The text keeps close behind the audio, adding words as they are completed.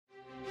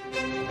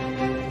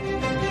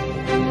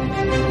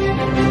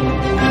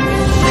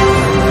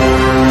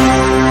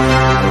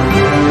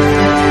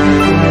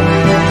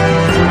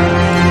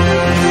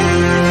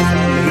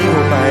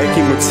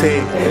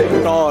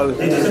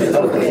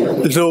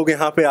लोग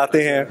यहाँ पे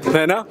आते हैं,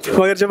 है ना,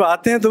 मगर जब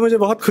आते हैं तो मुझे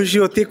बहुत खुशी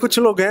होती है। कुछ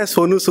लोग हैं,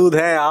 सोनू सूद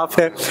हैं, आप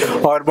हैं,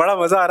 और बड़ा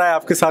मज़ा आ रहा है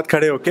आपके साथ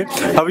खड़े होके।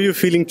 How are you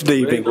feeling today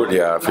evening? Good,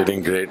 yeah,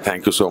 feeling great.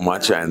 Thank you so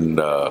much,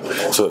 and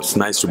so it's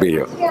nice to be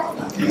here.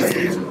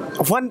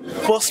 One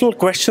personal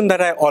question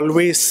that I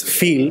always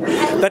feel,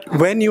 that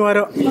when you are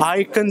an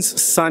icon's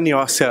son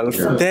yourself,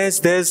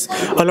 there's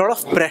a lot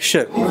of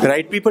pressure,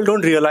 right? People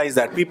don't realize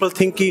that. People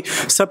think कि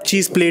सब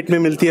चीज़ plate में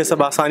मिलती है,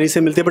 सब आसानी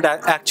से मिलती है,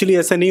 but actually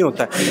ऐसा नहीं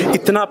होता है।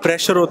 इतना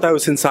प्रेशर होता है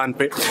उस इंसान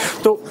पे।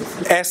 तो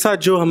ऐसा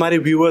जो हमारे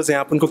व्यूअर्स हैं,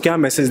 आप उनको क्या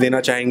मैसेज देना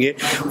चाहेंगे?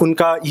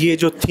 उनका ये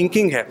जो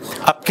थिंकिंग है,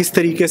 आप किस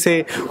तरीके से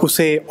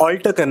उसे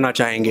ऑल्टर करना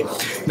चाहेंगे?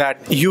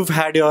 That you've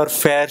had your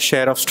fair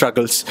share of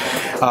struggles.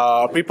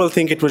 People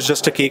think it was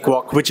just a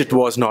cakewalk, which it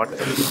was not.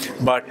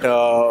 But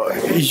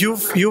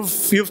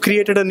you've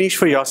created a niche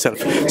for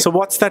yourself. So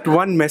what's that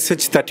one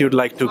message that you'd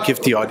like to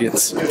give the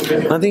audience?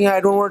 Nothing. I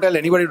don't want to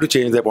tell anybody to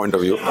change their point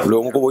of view.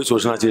 लोगों को वही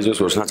सोचना चाहिए जो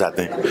सोचना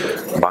चाहते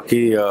हैं।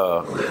 बाकी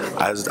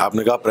as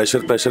आपने कहा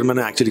प्रेशर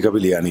मैंने एक्चुअली कभी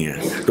लिया नहीं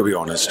है, to be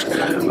honest.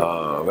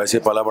 वैसे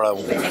पला बड़ा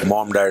हूँ,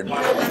 मॉम डैड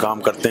काम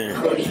करते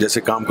हैं,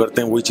 जैसे काम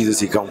करते हैं वही चीज़ें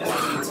सीखा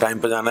हूँ। टाइम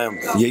पे जाना है,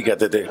 यही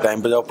कहते थे,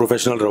 टाइम पे जाओ,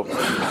 प्रोफेशनल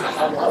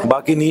रहो।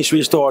 बाकी नीश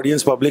वीच तो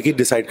ऑडियंस पब्लिक ही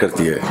डिसाइड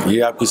करती है। ये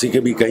आप किसी के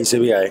भी कहीं से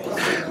भी आए,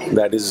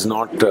 that is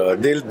not,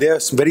 they are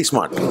very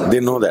smart, they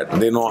know that,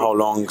 they know how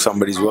long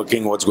somebody is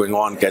working, what's going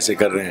on, कैसे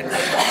कर रहे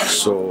हैं।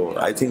 सो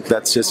I think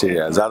that's just it.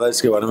 ज़्यादा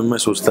इसके बारे में मैं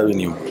सोचता भी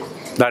नहीं हूँ।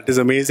 That is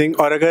amazing.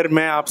 और अगर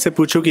मैं आपसे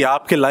पूछूं कि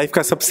आपके लाइफ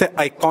का सबसे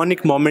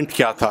आइकॉनिक मोमेंट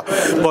क्या था,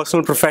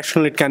 personal,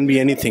 professional, it can be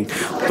anything,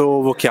 तो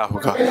वो क्या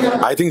होगा?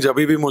 आई थिंक जब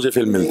भी मुझे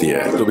फिल्म मिलती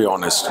है, टू बी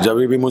ऑनेस्ट, जब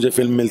भी मुझे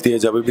फिल्म मिलती है,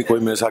 जब भी कोई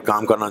मेरे साथ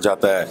काम करना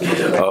चाहता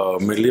है,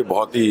 मेरे लिए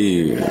बहुत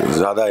ही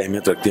ज़्यादा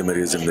अहमियत रखती है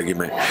मेरी ज़िंदगी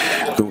में,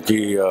 क्योंकि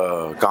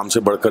काम से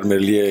बढ़कर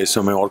मेरे लिए इस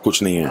समय और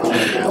कुछ नहीं है।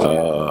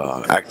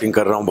 एक्टिंग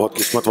कर रहा हूँ, बहुत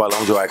किस्मत वाला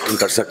हूँ जो एक्टिंग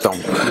कर सकता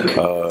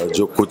हूँ,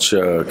 जो कुछ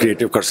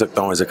क्रिएटिव कर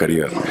सकता हूँ as a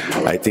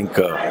career. I think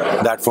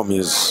that for me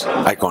is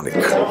iconic.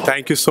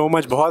 Thank you so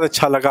much. बहुत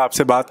अच्छा लगा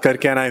आपसे बात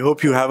करके, and I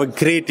hope you have a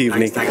great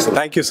evening.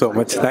 Thank you so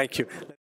much. Thank you.